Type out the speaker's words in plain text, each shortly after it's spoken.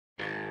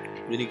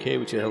Vinny K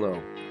with your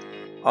hello.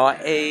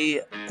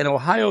 An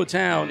Ohio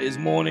town is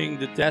mourning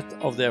the death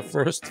of their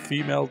first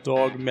female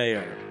dog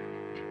mayor.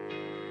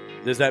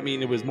 Does that mean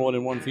there was more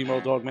than one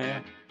female dog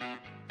mayor?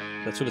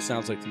 That's what it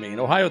sounds like to me. In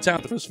Ohio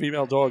town, the first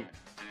female dog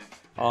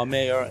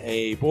mayor,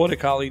 a border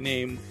collie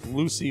named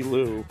Lucy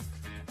Lou.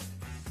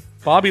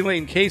 Bobby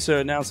Lane Kaser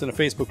announced in a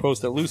Facebook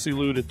post that Lucy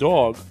Lou, the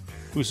dog,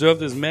 who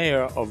served as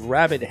mayor of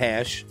Rabbit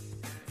Hash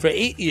for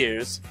 8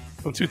 years,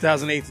 from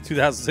 2008 to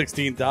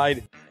 2016,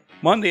 died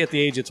Monday at the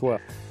age of 12.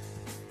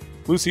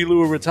 Lucy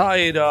Lou, who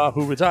retired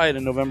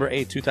on November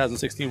 8,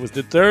 2016, was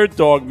the third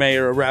dog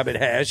mayor of Rabbit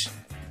Hash.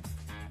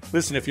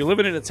 Listen, if you're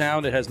living in a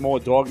town that has more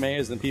dog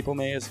mayors than people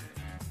mayors,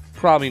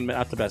 probably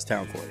not the best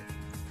town for you.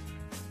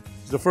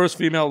 The first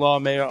female law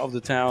mayor of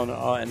the town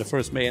and the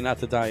first mayor not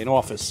to die in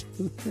office.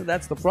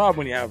 That's the problem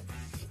when you have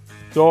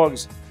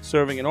dogs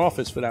serving in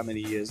office for that many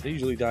years. They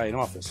usually die in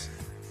office.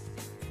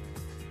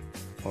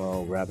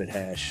 Oh, Rabbit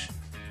Hash.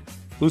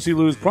 Lucy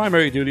Lou's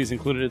primary duties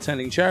included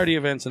attending charity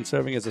events and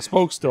serving as a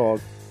spokesdog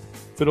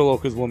for the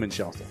local women's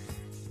shelter.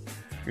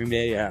 And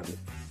there you have it.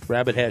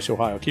 Rabbit Hash,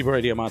 Ohio. Keep it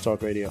right here,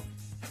 Montauk Radio.